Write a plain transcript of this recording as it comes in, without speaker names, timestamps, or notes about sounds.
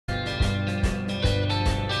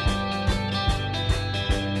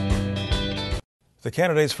The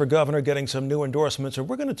candidates for governor getting some new endorsements, and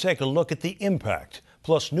we're going to take a look at the impact,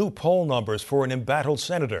 plus new poll numbers for an embattled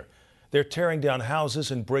senator. They're tearing down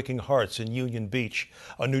houses and breaking hearts in Union Beach.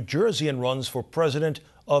 A New Jerseyan runs for president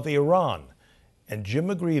of Iran. And Jim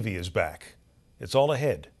McGreevey is back. It's all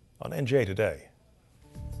ahead on NJ Today.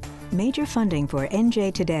 Major funding for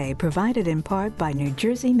NJ Today provided in part by New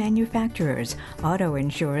Jersey manufacturers, auto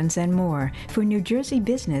insurance, and more for New Jersey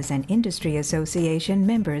Business and Industry Association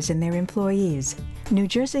members and their employees. New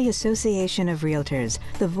Jersey Association of Realtors,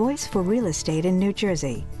 the voice for real estate in New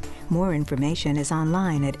Jersey. More information is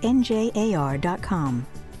online at njar.com.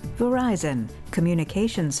 Verizon,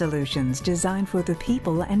 communication solutions designed for the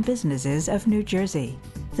people and businesses of New Jersey.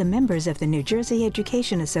 The members of the New Jersey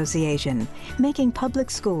Education Association, making public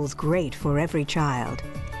schools great for every child.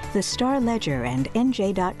 The Star Ledger and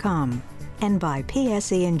NJ.com. And by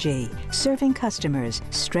PSE&G, serving customers,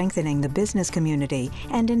 strengthening the business community,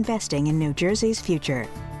 and investing in New Jersey's future.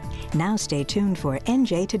 Now stay tuned for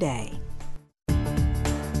NJ Today.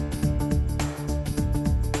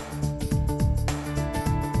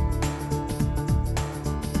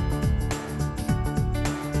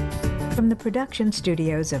 From the production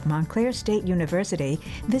studios of Montclair State University,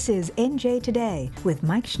 this is NJ Today with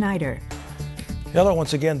Mike Schneider. Hello,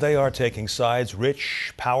 once again, they are taking sides.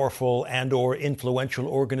 Rich, powerful, and/or influential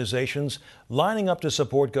organizations lining up to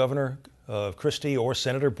support Governor Christie or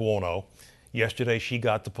Senator Buono. Yesterday, she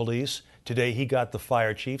got the police. Today, he got the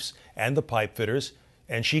fire chiefs and the pipe fitters.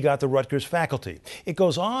 And she got the Rutgers faculty. It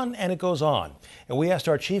goes on and it goes on. And we asked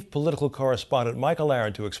our chief political correspondent, Michael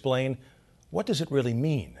Aaron, to explain, what does it really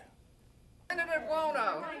mean?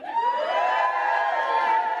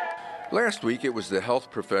 Last week, it was the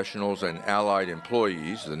health professionals and allied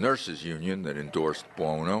employees, the nurses union, that endorsed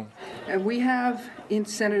Buono. And we have in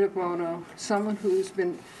Senator Buono someone who's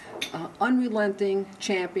been unrelenting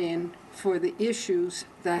champion for the issues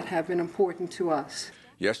that have been important to us.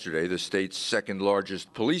 Yesterday, the state's second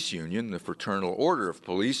largest police union, the Fraternal Order of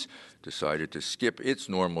Police, decided to skip its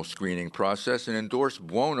normal screening process and endorse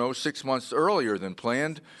Buono 6 months earlier than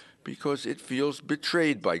planned because it feels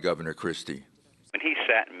betrayed by Governor Christie. When he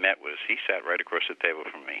sat and met with us, he sat right across the table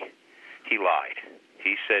from me. He lied.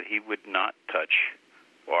 He said he would not touch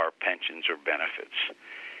our pensions or benefits.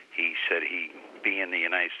 He said being the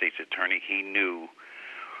United States Attorney, he knew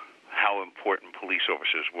how important police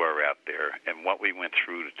officers were out there and what we went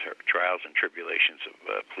through, the trials and tribulations of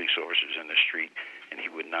police officers in the street, and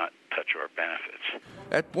he would not touch our benefits.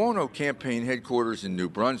 At Buono campaign headquarters in New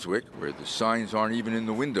Brunswick, where the signs aren't even in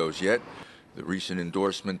the windows yet, the recent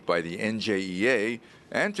endorsement by the NJEA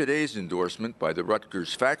and today's endorsement by the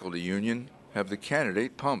Rutgers Faculty Union have the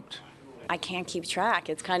candidate pumped. I can't keep track.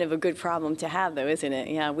 It's kind of a good problem to have, though, isn't it?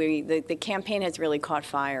 Yeah, the campaign has really caught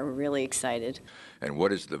fire. We're really excited. And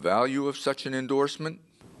what is the value of such an endorsement?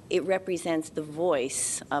 It represents the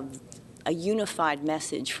voice of a unified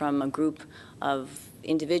message from a group of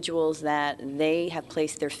individuals that they have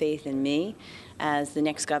placed their faith in me as the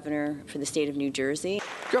next governor for the state of New Jersey.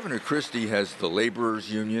 Governor Christie has the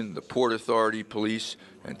Laborers Union, the Port Authority Police,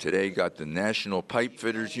 and today got the National Pipe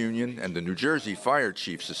Fitters Union and the New Jersey Fire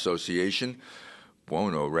Chiefs Association.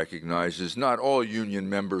 Buono recognizes not all union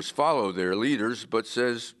members follow their leaders, but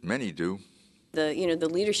says many do. The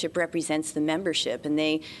leadership represents the membership, and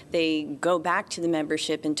they go back to the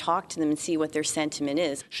membership and talk to them and see what their sentiment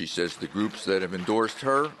is. She says the groups that have endorsed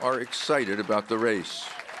her are excited about the race.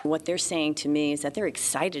 What they're saying to me is that they're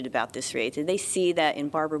excited about this race. They see that in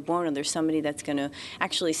Barbara Buono, there's somebody that's going to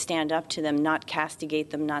actually stand up to them, not castigate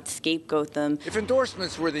them, not scapegoat them. If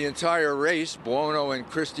endorsements were the entire race, Buono and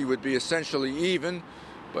Christie would be essentially even,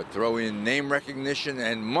 but throw in name recognition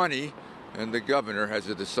and money, and the governor has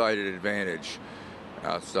a decided advantage.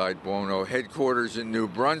 Outside Buono headquarters in New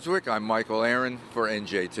Brunswick, I'm Michael Aaron for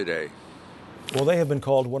NJ Today. Well, they have been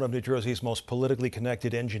called one of New Jersey's most politically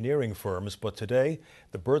connected engineering firms, but today,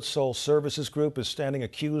 the Birdsall Services Group is standing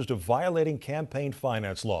accused of violating campaign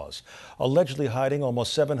finance laws, allegedly hiding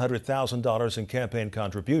almost $700,000 in campaign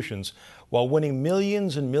contributions while winning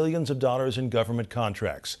millions and millions of dollars in government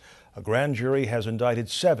contracts. A grand jury has indicted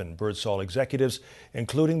 7 Birdsall executives,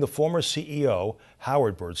 including the former CEO,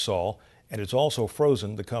 Howard Birdsall, and it's also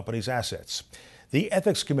frozen the company's assets. The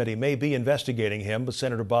Ethics Committee may be investigating him, but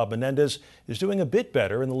Senator Bob Menendez is doing a bit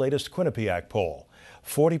better in the latest Quinnipiac poll.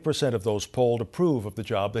 40% of those polled approve of the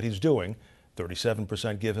job that he's doing.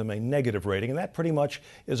 37% give him a negative rating, and that pretty much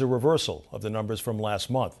is a reversal of the numbers from last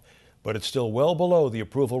month. But it's still well below the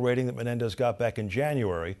approval rating that Menendez got back in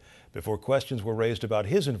January, before questions were raised about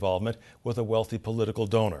his involvement with a wealthy political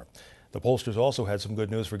donor. The pollsters also had some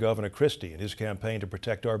good news for Governor Christie in his campaign to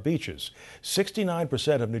protect our beaches.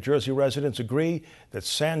 69% of New Jersey residents agree that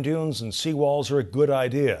sand dunes and seawalls are a good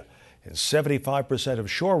idea, and 75%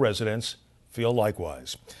 of shore residents feel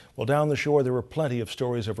likewise. Well, down the shore, there are plenty of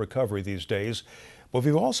stories of recovery these days, but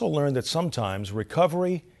we've also learned that sometimes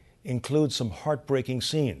recovery includes some heartbreaking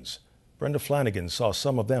scenes. Brenda Flanagan saw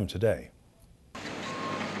some of them today.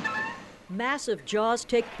 Massive jaws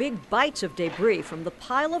take big bites of debris from the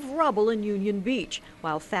pile of rubble in Union Beach.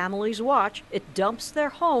 While families watch, it dumps their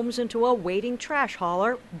homes into a waiting trash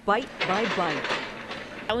hauler, bite by bite.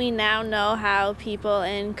 We now know how people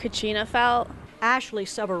in Katrina felt. Ashley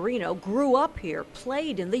Severino grew up here,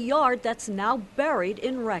 played in the yard that's now buried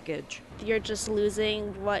in wreckage. You're just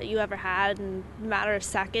losing what you ever had in a matter of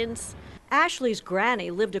seconds. Ashley's granny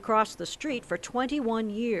lived across the street for 21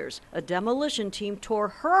 years. A demolition team tore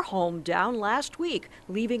her home down last week,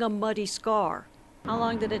 leaving a muddy scar. How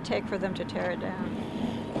long did it take for them to tear it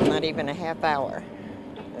down? Not even a half hour.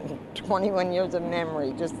 21 years of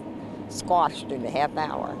memory just squashed in a half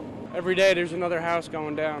hour. Every day there's another house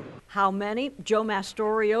going down. How many? Joe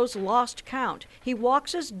Mastorio's lost count. He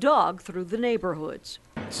walks his dog through the neighborhoods.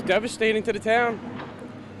 It's devastating to the town.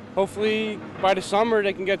 Hopefully by the summer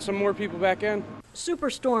they can get some more people back in.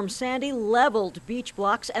 Superstorm Sandy leveled beach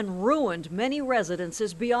blocks and ruined many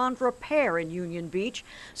residences beyond repair in Union Beach.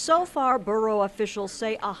 So far, borough officials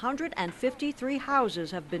say 153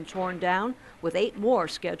 houses have been torn down, with 8 more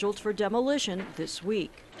scheduled for demolition this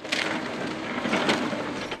week.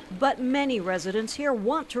 But many residents here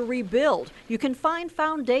want to rebuild. You can find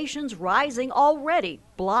foundations rising already,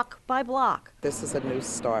 block by block. This is a new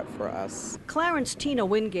start for us. Clarence Tina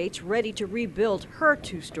Wingate's ready to rebuild her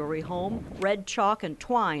 2-story home. Red chalk and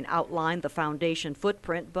twine outline the foundation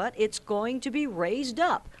footprint, but it's going to be raised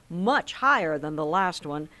up, much higher than the last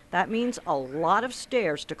one. That means a lot of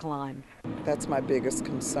stairs to climb. That's my biggest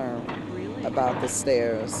concern. Really? About the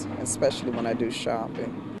stairs, especially when I do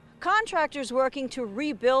shopping. Contractors working to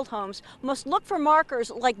rebuild homes must look for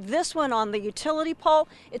markers like this one on the utility pole.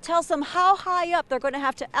 It tells them how high up they're going to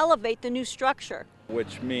have to elevate the new structure.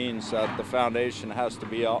 Which means that the foundation has to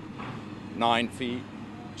be up 9 feet,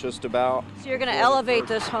 just about. So you're going to elevate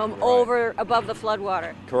this home over above the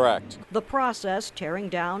floodwater? Correct. The process, tearing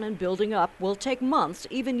down and building up, will take months,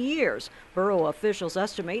 even years. Borough officials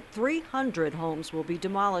estimate 300 homes will be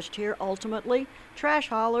demolished here ultimately. Trash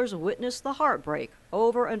haulers witness the heartbreak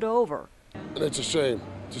over and over. And it's a shame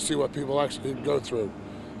to see what people actually go through,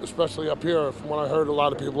 especially up here. From what I heard, a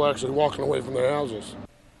lot of people are actually walking away from their houses.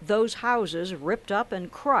 Those houses, ripped up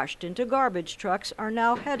and crushed into garbage trucks, are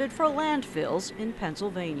now headed for landfills in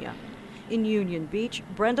Pennsylvania. In Union Beach,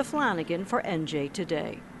 Brenda Flanagan for NJ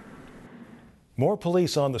Today. More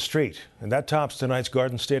police on the street, and that tops tonight's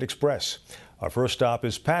Garden State Express. Our first stop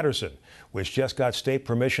is Patterson, which just got state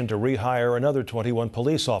permission to rehire another 21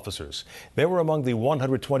 police officers. They were among the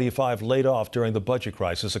 125 laid off during the budget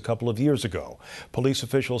crisis a couple of years ago. Police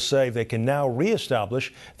officials say they can now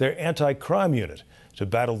reestablish their anti-crime unit to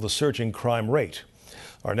battle the surging crime rate.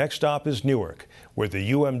 Our next stop is Newark, where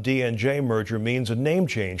the UMD-NJ merger means a name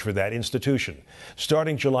change for that institution.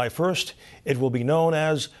 Starting July 1st, it will be known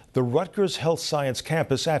as the Rutgers Health Science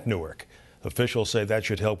Campus at Newark. Officials say that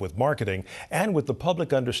should help with marketing and with the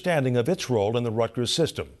public understanding of its role in the Rutgers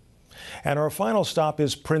system. And our final stop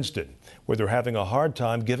is Princeton, where they're having a hard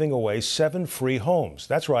time giving away 7 free homes.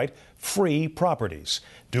 That's right, free properties,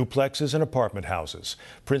 duplexes and apartment houses.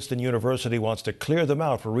 Princeton University wants to clear them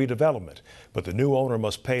out for redevelopment, but the new owner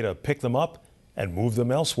must pay to pick them up and move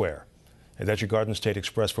them elsewhere. And that's your Garden State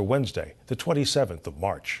Express for Wednesday, the 27th of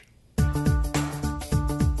March.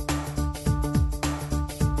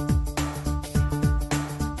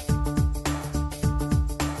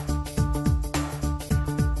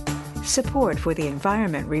 Support for the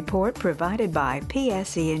Environment Report provided by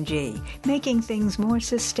PSE&G, making things more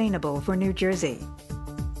sustainable for New Jersey.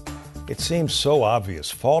 It seems so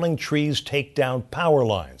obvious. Falling trees take down power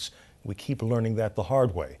lines. We keep learning that the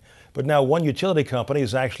hard way. But now one utility company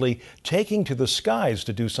is actually taking to the skies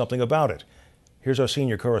to do something about it. Here's our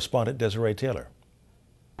senior correspondent, Desiree Taylor.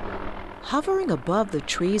 Hovering above the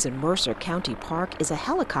trees in Mercer County Park is a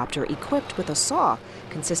helicopter equipped with a saw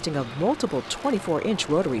consisting of multiple 24-inch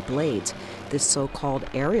rotary blades. This so-called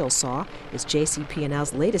aerial saw is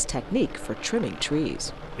JCP&L's latest technique for trimming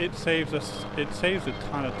trees. It saves a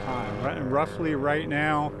ton of time. Roughly right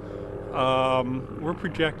now, we're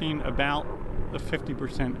projecting about a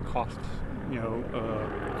 50% cost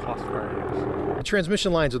cost variance. The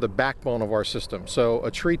transmission lines are the backbone of our system. So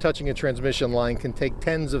a tree touching a transmission line can take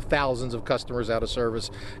tens of thousands of customers out of service.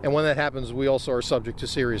 And when that happens, we also are subject to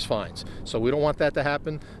serious fines. So we don't want that to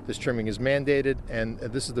happen. This trimming is mandated, and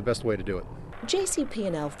this is the best way to do it.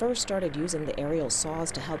 JCP&L first started using the aerial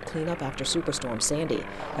saws to help clean up after Superstorm Sandy.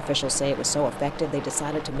 Officials say it was so effective they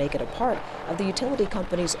decided to make it a part of the utility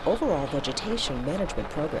company's overall vegetation management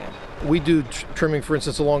program. We do trimming, for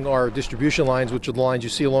instance, along our distribution lines, which are the lines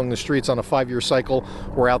you see along the streets on a 5-year cycle.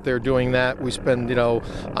 We're out there doing that. We spend,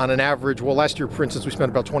 on an average, last year, for instance, we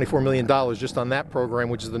spent about $24 million just on that program,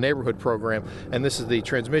 which is the neighborhood program. And this is the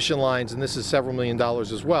transmission lines, and this is several million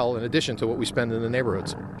dollars as well, in addition to what we spend in the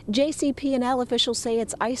neighborhoods. JCP&L officials say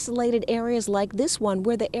it's isolated areas like this one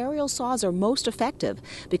where the aerial saws are most effective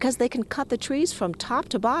because they can cut the trees from top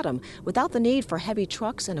to bottom without the need for heavy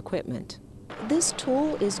trucks and equipment. This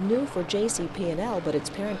tool is new for JCP&L, but its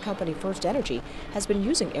parent company First Energy has been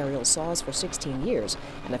using aerial saws for 16 years,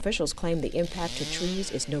 and officials claim the impact to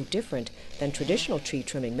trees is no different than traditional tree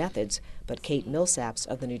trimming methods. But Kate Millsaps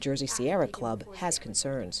of the New Jersey Sierra Club has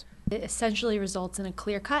concerns. It essentially results in a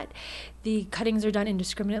clear cut. The cuttings are done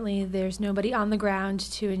indiscriminately. There's nobody on the ground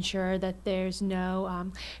to ensure that there's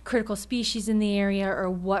no critical species in the area or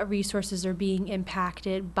what resources are being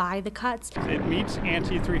impacted by the cuts. It meets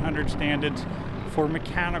ANSI 300 standards for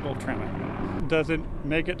mechanical trimming. Does it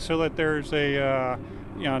make it so that there's a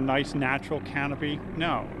nice natural canopy?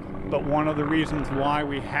 No. But one of the reasons why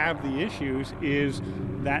we have the issues is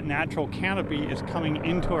that natural canopy is coming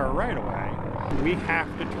into our right-of-way. We have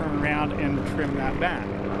to turn around and trim that back.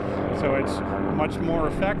 So it's much more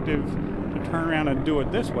effective to turn around and do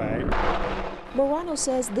it this way. Morano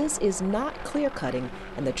says this is not clear cutting,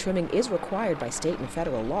 and the trimming is required by state and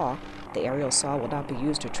federal law. The aerial saw will not be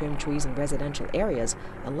used to trim trees in residential areas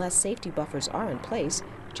unless safety buffers are in place.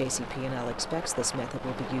 JCP&L expects this method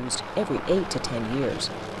will be used every 8 to 10 years.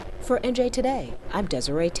 For NJ Today, I'm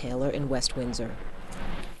Desiree Taylor in West Windsor.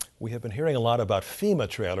 We have been hearing a lot about FEMA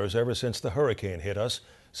trailers ever since the hurricane hit us.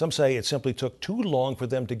 Some say it simply took too long for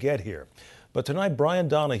them to get here. But tonight, Brian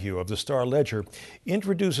Donahue of the Star-Ledger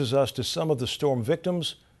introduces us to some of the storm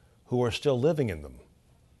victims who are still living in them.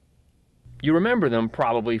 You remember them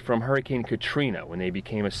probably from Hurricane Katrina, when they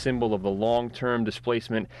became a symbol of the long-term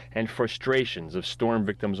displacement and frustrations of storm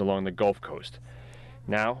victims along the Gulf Coast.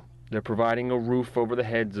 Now, they're providing a roof over the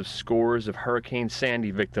heads of scores of Hurricane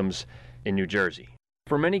Sandy victims in New Jersey.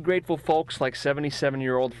 For many grateful folks like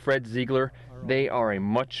 77-year-old Fred Ziegler, they are a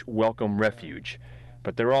much welcome refuge.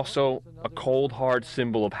 But they're also a cold, hard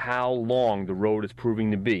symbol of how long the road is proving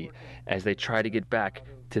to be as they try to get back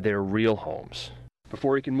to their real homes.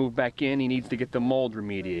 Before he can move back in, he needs to get the mold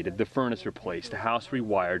remediated, the furnace replaced, the house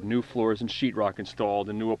rewired, new floors and sheetrock installed,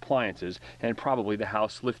 and new appliances, and probably the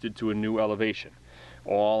house lifted to a new elevation.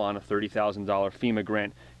 All on a $30,000 FEMA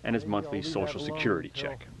grant and his monthly Social Security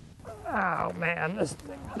check. Oh man, this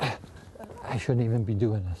thing. I shouldn't even be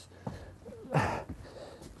doing this.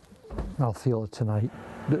 I'll feel it tonight.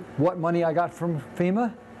 What money I got from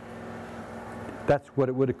FEMA? That's what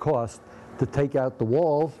it would have cost to take out the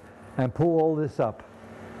walls and pull all this up.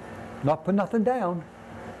 Not put nothing down.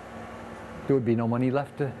 There would be no money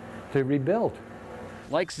left to rebuild.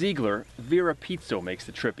 Like Ziegler, Vera Pizzo makes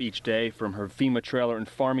the trip each day from her FEMA trailer in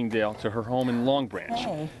Farmingdale to her home in Long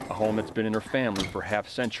Branch, a home that's been in her family for half a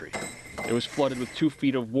century. It was flooded with 2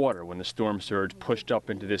 feet of water when the storm surge pushed up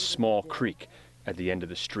into this small creek at the end of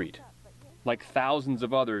the street. Like thousands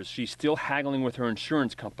of others, she's still haggling with her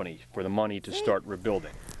insurance company for the money to start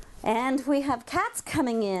rebuilding. And we have cats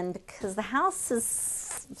coming in because the house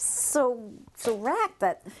is so racked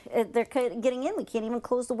that they're getting in. We can't even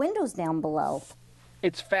close the windows down below.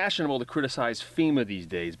 It's fashionable to criticize FEMA these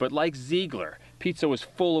days, but like Ziegler, Pizzo is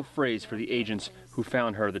full of praise for the agents who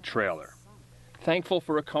found her the trailer. Thankful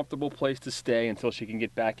for a comfortable place to stay until she can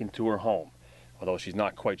get back into her home, although she's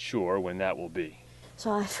not quite sure when that will be. So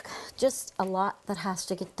I've got just a lot that has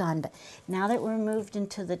to get done, but now that we're moved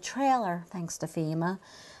into the trailer, thanks to FEMA,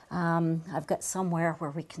 I've got somewhere where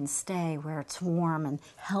we can stay, where it's warm and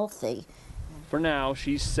healthy. For now,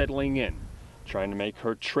 she's settling in, trying to make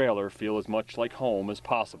her trailer feel as much like home as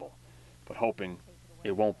possible, but hoping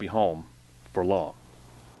it won't be home for long.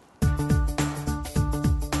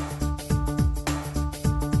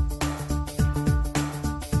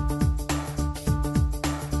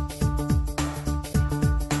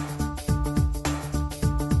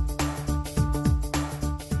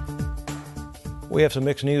 We have some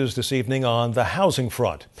mixed news this evening on the housing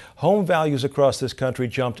front. Home values across this country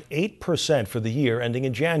jumped 8% for the year ending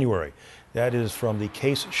in January. That is from the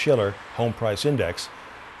Case-Shiller Home Price Index.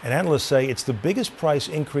 And analysts say it's the biggest price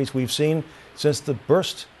increase we've seen since the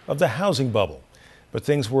burst of the housing bubble. But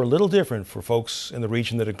things were a little different for folks in the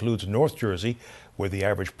region that includes North Jersey, where the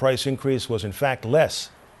average price increase was in fact less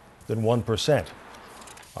than 1%.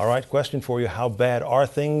 All right, question for you. How bad are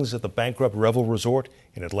things at the bankrupt Revel Resort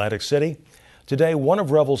in Atlantic City? Today, one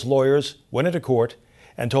of Revel's lawyers went into court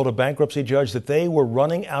and told a bankruptcy judge that they were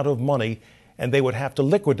running out of money and they would have to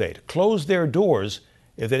liquidate, close their doors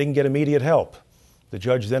if they didn't get immediate help. The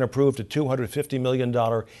judge then approved a $250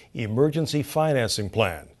 million emergency financing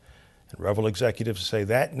plan. And Revel executives say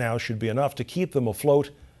that now should be enough to keep them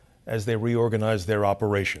afloat as they reorganize their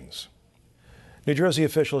operations. New Jersey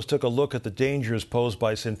officials took a look at the dangers posed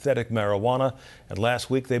by synthetic marijuana, and last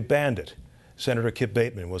week they banned it. Senator Kip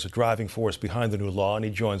Bateman was a driving force behind the new law, and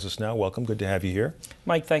he joins us now. Welcome. Good to have you here.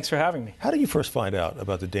 Mike, thanks for having me. How did you first find out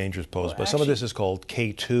about the dangers posed by some of this is called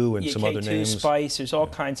K2 and some K2, other names? Spice, there's all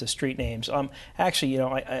kinds of street names. Actually,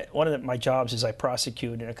 one of my jobs is I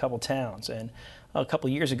prosecute in a couple towns, and a couple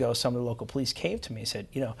of years ago, some of the local police came to me and said,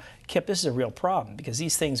 Kip, this is a real problem because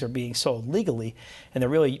these things are being sold legally and they're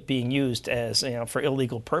really being used as, for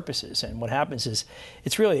illegal purposes. And what happens is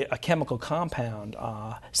it's really a chemical compound,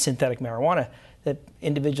 synthetic marijuana, that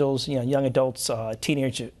individuals, young adults,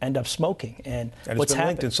 teenagers end up smoking. And it's been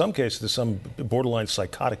linked in some cases to some borderline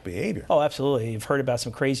psychotic behavior. Oh, absolutely. You've heard about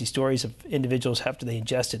some crazy stories of individuals after they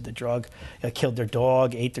ingested the drug, killed their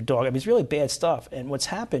dog, ate their dog. I mean, it's really bad stuff. And what's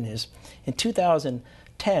happened is in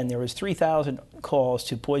 2010, there was 3,000 calls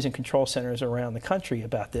to poison control centers around the country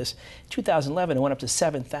about this. In 2011, it went up to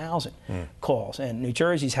 7,000 calls. And New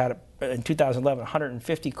Jersey's had, in 2011,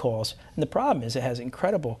 150 calls. And the problem is it has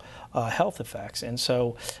incredible health effects. And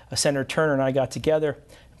so Senator Turner and I got together,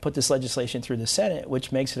 put this legislation through the Senate,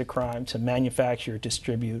 which makes it a crime to manufacture,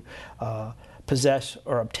 distribute, possess,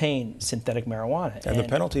 or obtain synthetic marijuana. And the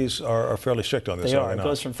penalties are fairly strict on this. They are. It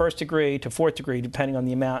goes from first degree to fourth degree, depending on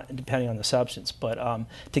the amount and depending on the substance. But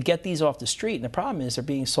to get these off the street, and the problem is they're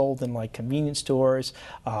being sold in like convenience stores,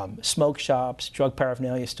 smoke shops, drug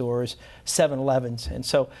paraphernalia stores, 7-Elevens. And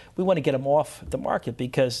so we want to get them off the market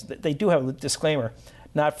because they do have a disclaimer,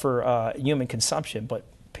 not for human consumption, but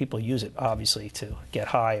people use it, obviously, to get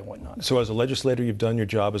high and whatnot. So as a legislator, you've done your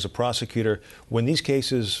job. As a prosecutor, when these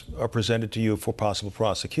cases are presented to you for possible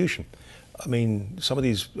prosecution, I mean, some of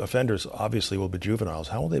these offenders obviously will be juveniles.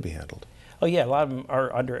 How will they be handled? Oh, yeah, a lot of them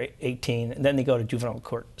are under 18, and then they go to juvenile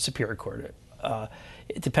court, superior court.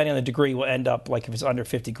 Depending on the degree, will end up, like if it's under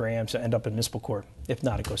 50 grams, it'll end up in municipal court. If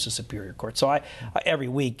not, it goes to superior court. So every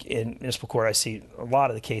week in municipal court, I see a lot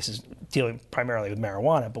of the cases dealing primarily with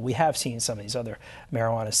marijuana, but we have seen some of these other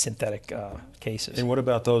marijuana synthetic cases. And what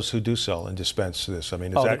about those who do sell and dispense this? I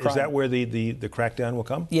mean, is that where the crackdown will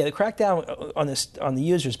come? Yeah, the crackdown on the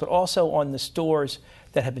users, but also on the stores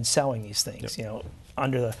that have been selling these things,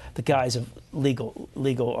 under the guise of legal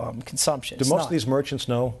consumption. Do most of these merchants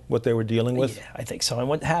know what they were dealing with? Yeah, I think so. And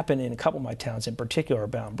what happened in a couple of my towns, in particular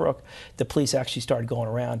Bound Brook, the police actually started going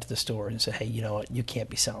around to the stores and said, hey, you know what, you can't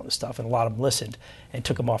be selling this stuff. And a lot of them listened and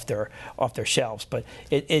took them off their shelves. But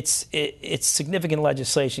it's significant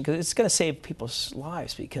legislation because it's going to save people's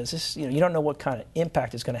lives because this, you don't know what kind of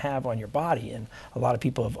impact it's going to have on your body. And a lot of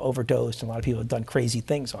people have overdosed and a lot of people have done crazy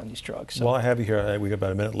things on these drugs. So. While I have you here, we got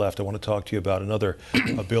about a minute left. I want to talk to you about another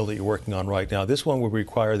bill that you're working on right now. This one would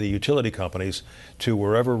require the utility companies to,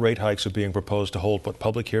 wherever rate hikes are being proposed, to hold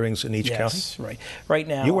public hearings in each county? Yes, right. Right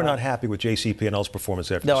now... You were not happy with JCP&L's performance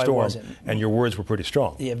after the storm. No, I wasn't. And your words were pretty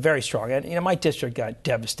strong. Yeah, very strong. And, my district got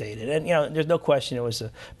devastated. And, there's no question it was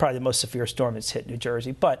probably the most severe storm that's hit New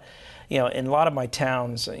Jersey. But, in a lot of my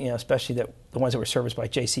towns, especially the ones that were serviced by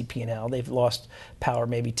JCP&L, they've lost power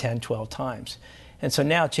maybe 10, 12 times. And so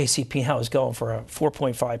now JCP&L is going for a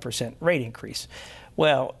 4.5% rate increase.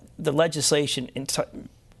 Well, the legislation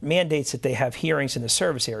mandates that they have hearings in the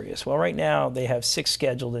service areas. Well, right now they have 6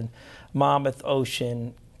 scheduled in Monmouth,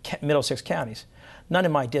 Ocean, Middlesex counties. None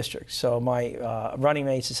in my district. So my running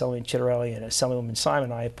mates, Assemblyman Chitterelli and Assemblywoman Simon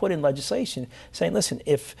and I have put in legislation saying, listen,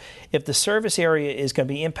 if the service area is going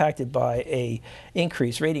to be impacted by rate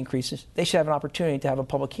increases, they should have an opportunity to have a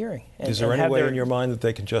public hearing. Is there any way in your mind that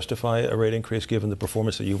they can justify a rate increase given the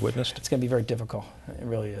performance that you've witnessed? It's going to be very difficult. It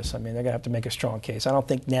really is. I mean, they're going to have to make a strong case. I don't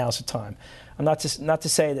think now's the time. I'm not to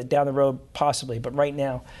say that down the road possibly, but right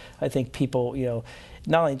now I think people,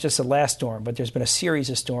 not only just the last storm, but there's been a series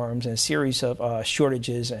of storms and a series of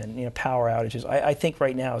shortages and power outages. I think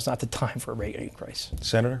right now is not the time for a rate increase.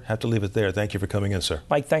 Senator, have to leave it there. Thank you for coming in, sir.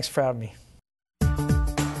 Mike, thanks for having me.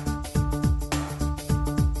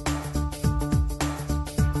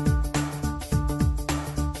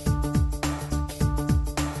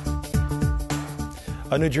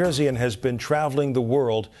 A New Jerseyan has been traveling the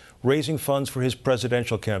world raising funds for his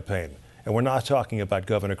presidential campaign. And we're not talking about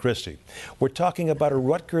Governor Christie. We're talking about a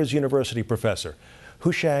Rutgers University professor,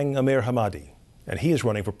 Hushang Amir Hamadi. And he is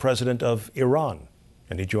running for president of Iran.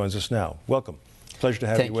 And he joins us now. Welcome. Pleasure to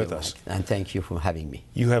have you with us. And thank you for having me.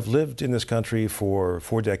 You have lived in this country for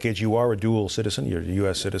 4 decades. You are a dual citizen. You're a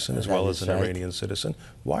U.S. citizen as well as an Iranian citizen.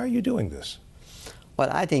 Why are you doing this? Well,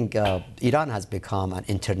 I think Iran has become an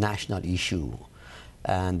international issue.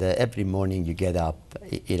 And every morning you get up,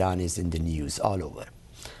 Iran is in the news all over.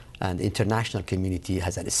 And the international community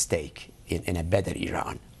has at stake in a better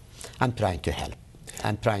Iran. I'm trying to help.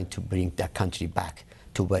 I'm trying to bring that country back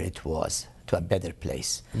to where it was, to a better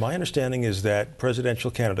place. My understanding is that presidential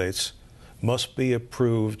candidates must be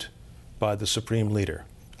approved by the Supreme Leader,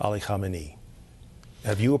 Ali Khamenei.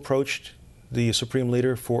 Have you approached the Supreme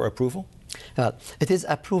Leader for approval? It is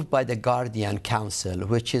approved by the Guardian Council,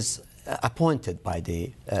 which is appointed by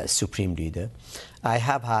the Supreme Leader. I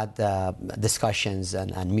have had discussions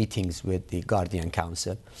and meetings with the Guardian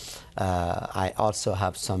Council. I also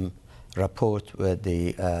have some rapport with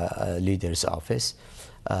the leader's office.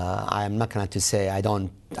 I am not going to say I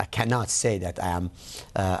cannot say that I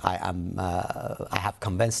have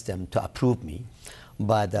convinced them to approve me,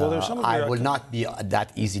 but I will not be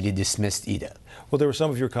that easily dismissed either. Well, there are some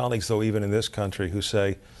of your colleagues, though, even in this country, who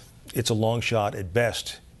say it's a long shot at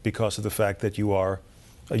best because of the fact that you are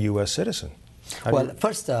a U.S. citizen.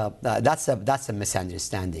 First, that's a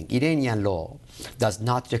misunderstanding. Iranian law does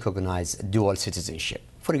not recognize dual citizenship.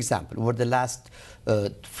 For example, over the last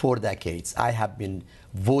 4 decades, I have been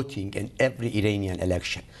voting in every Iranian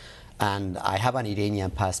election. And I have an Iranian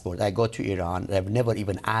passport. I go to Iran. They've never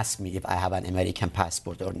even asked me if I have an American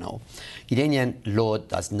passport or no. Iranian law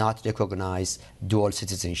does not recognize dual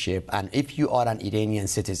citizenship. And if you are an Iranian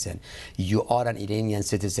citizen, you are an Iranian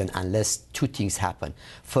citizen unless 2 things happen.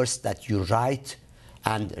 First, that you write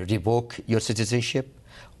and revoke your citizenship,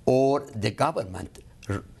 or the government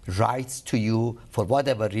writes to you for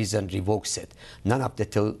whatever reason, revokes it. None of the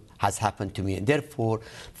 2 has happened to me. And therefore,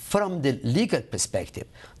 from the legal perspective,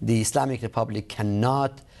 the Islamic Republic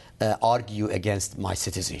cannot argue against my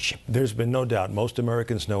citizenship. There's been no doubt. Most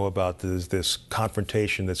Americans know about this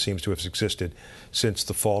confrontation that seems to have existed since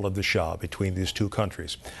the fall of the Shah between these 2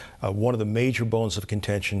 countries. One of the major bones of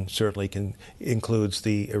contention certainly includes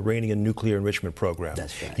the Iranian nuclear enrichment program.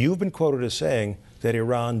 That's right. You've been quoted as saying that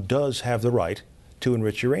Iran does have the right to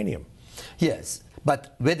enrich uranium. Yes,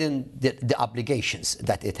 but within the obligations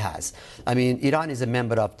that it has. I mean, Iran is a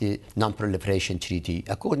member of the Non-Proliferation Treaty.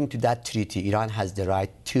 According to that treaty, Iran has the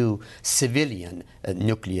right to civilian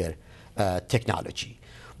nuclear technology.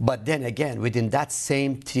 But then again, within that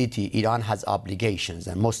same treaty, Iran has obligations,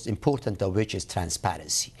 and most important of which is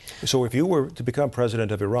transparency. So if you were to become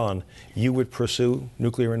president of Iran, you would pursue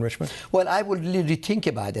nuclear enrichment? Well, I would really think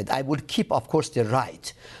about it. I would keep, of course, the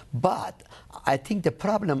right. But I think the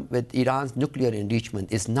problem with Iran's nuclear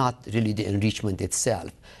enrichment is not really the enrichment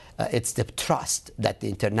itself. It's the trust that the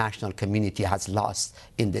international community has lost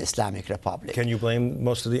in the Islamic Republic. Can you blame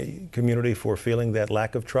most of the community for feeling that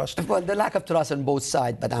lack of trust? Well, the lack of trust on both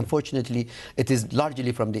sides, but unfortunately, it is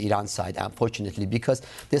largely from the Iran side, unfortunately, because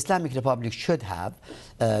the Islamic Republic should have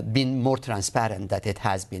been more transparent than it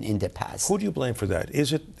has been in the past. Who do you blame for that?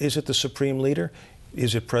 Is it the Supreme Leader?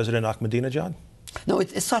 Is it President Ahmadinejad? No,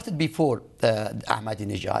 it started before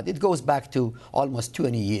Ahmadinejad. It goes back to almost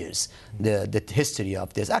 20 years, the history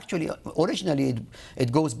of this. Actually, originally,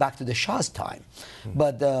 it goes back to the Shah's time.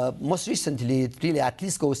 But most recently, it really at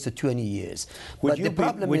least goes to 20 years. Would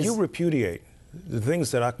you repudiate the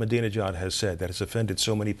things that Ahmadinejad has said that has offended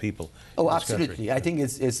so many people? Oh, absolutely. I think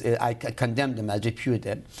I condemn them, I repute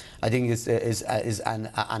them. I think it's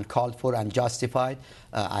uncalled for, unjustified.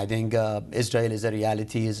 I think Israel is a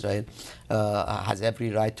reality. Israel has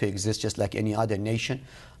every right to exist just like any other nation.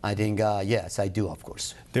 I think, yes, I do, of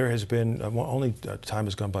course. There has been, time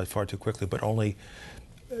has gone by far too quickly, but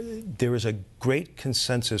there is a great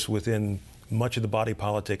consensus within much of the body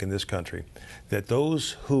politic in this country that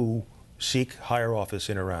those who seek higher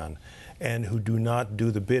office in Iran and who do not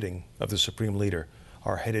do the bidding of the Supreme Leader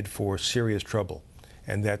are headed for serious trouble,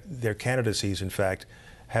 and that their candidacies, in fact,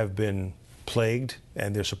 have been plagued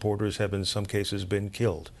and their supporters have in some cases been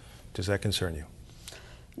killed. Does that concern you?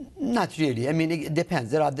 Not really. I mean, it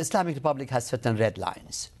depends. The Islamic Republic has certain red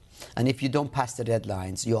lines, and if you don't pass the red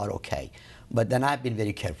lines, you are okay. But then I've been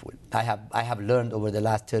very careful. I have learned over the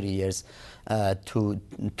last 30 years to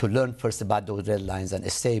learn first about those red lines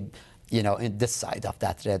and stay in this side of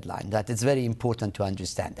that red line. That it's very important to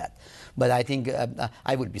understand that. But I think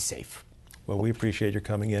I would be safe. Well, we appreciate your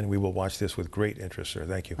coming in. We will watch this with great interest, sir.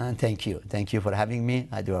 Thank you. Thank you. Thank you for having me.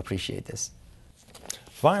 I do appreciate this.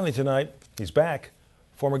 Finally tonight, he's back.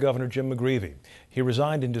 Former Governor Jim McGreevey. He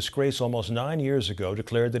resigned in disgrace almost 9 years ago,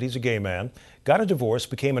 declared that he's a gay man, got a divorce,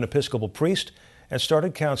 became an Episcopal priest, and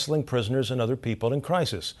started counseling prisoners and other people in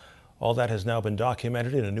crisis. All that has now been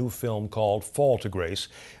documented in a new film called Fall to Grace,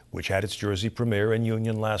 which had its Jersey premiere in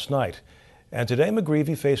Union last night. And today,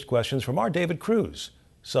 McGreevey faced questions from our David Cruz,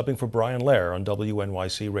 subbing for Brian Lair on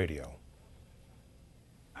WNYC Radio.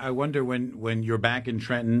 I wonder when you're back in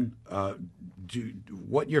Trenton,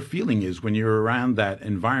 what your feeling is when you're around that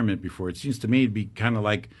environment before. It seems to me it'd be kind of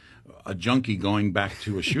like a junkie going back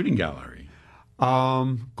to a shooting gallery.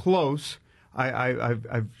 Close.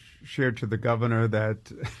 I've shared to the governor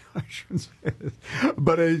that I shouldn't say this,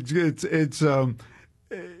 but it's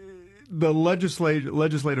the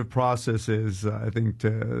legislative process is, I think,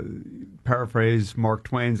 to paraphrase Mark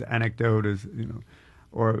Twain's anecdote, is,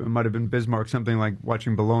 or it might have been Bismarck, something like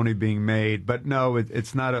watching bologna being made. But no,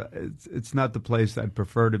 it's not the place I'd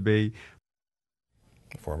prefer to be.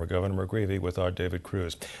 Former Governor McGreevey with our David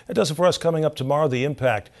Cruz. That does it for us. Coming up tomorrow, the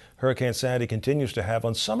impact Hurricane Sandy continues to have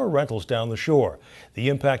on summer rentals down the shore, the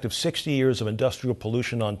impact of 60 years of industrial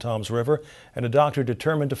pollution on Toms River, and a doctor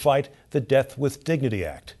determined to fight the Death with Dignity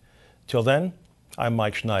Act. Till then, I'm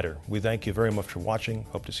Mike Schneider. We thank you very much for watching.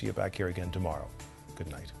 Hope to see you back here again tomorrow.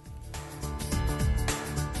 Good night.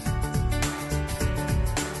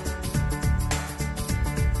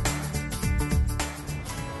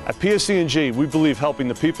 At PSE&G, we believe helping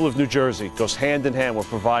the people of New Jersey goes hand in hand with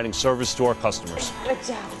providing service to our customers. Good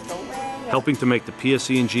job. Helping to make the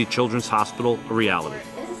PSE&G Children's Hospital a reality.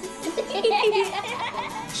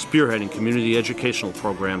 Spearheading community educational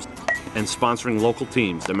programs and sponsoring local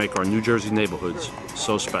teams that make our New Jersey neighborhoods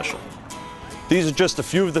so special. These are just a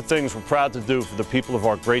few of the things we're proud to do for the people of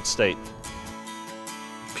our great state.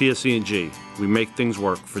 PSE&G, we make things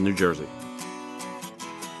work for New Jersey.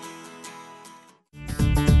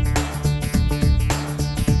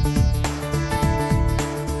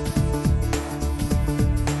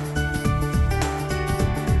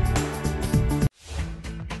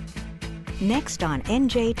 Next on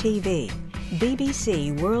NJTV,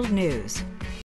 BBC World News.